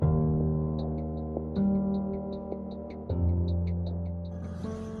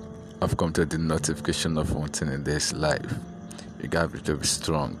I've come to the notification of one thing in this life. You got to be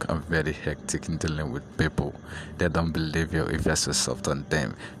strong and very hectic in dealing with people. They don't believe you if you're so soft on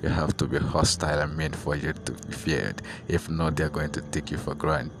them. You have to be hostile and mean for you to be feared. If not, they're going to take you for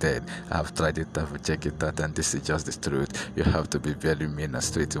granted. I've tried it, I've checked it out, and this is just the truth. You have to be very mean and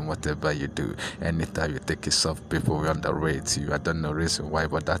straight in whatever you do. Anytime you take it soft, people will underrate you. I don't know reason why,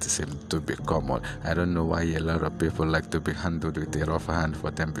 but that seems to be common. I don't know why a lot of people like to be handled with a rough hand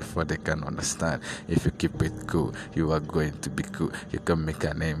for them before they can understand. If you keep it cool, you are going to be cool. You can make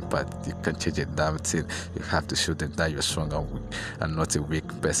an impact. You can change a damn thing. You have to show them that you're strong and weak and not a weak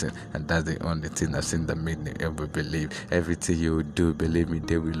person. And that's the only thing I've seen that made me ever believe. Everything you do, believe me,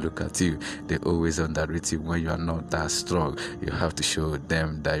 they will look at you. They always underrate you when you are not that strong. You have to show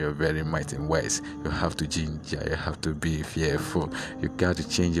them that you're very mighty and wise. You have to ginger. You have to be fearful. You got to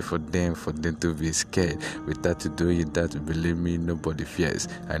change it for them to be scared. Without you doing that, believe me, nobody fears.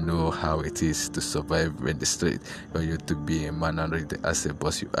 I know how it is to survive in the street. For you to be a man and as a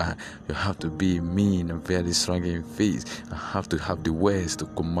boss you are, you have to be mean and very strong in face. You have to have the words to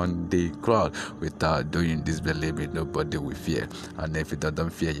command the crowd. Without doing this, believe me, nobody will fear. And if you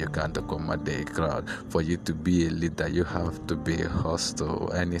don't fear, you can't command the crowd. For you to be a leader, you have to be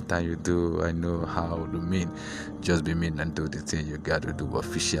hostile. Anytime you do, I know how to mean. Just be mean and do the thing you got to do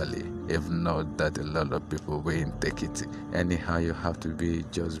officially. If not, that a lot of people will take it. Anyhow, you have to be,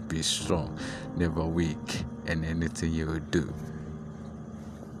 just be strong, never weak in anything you do.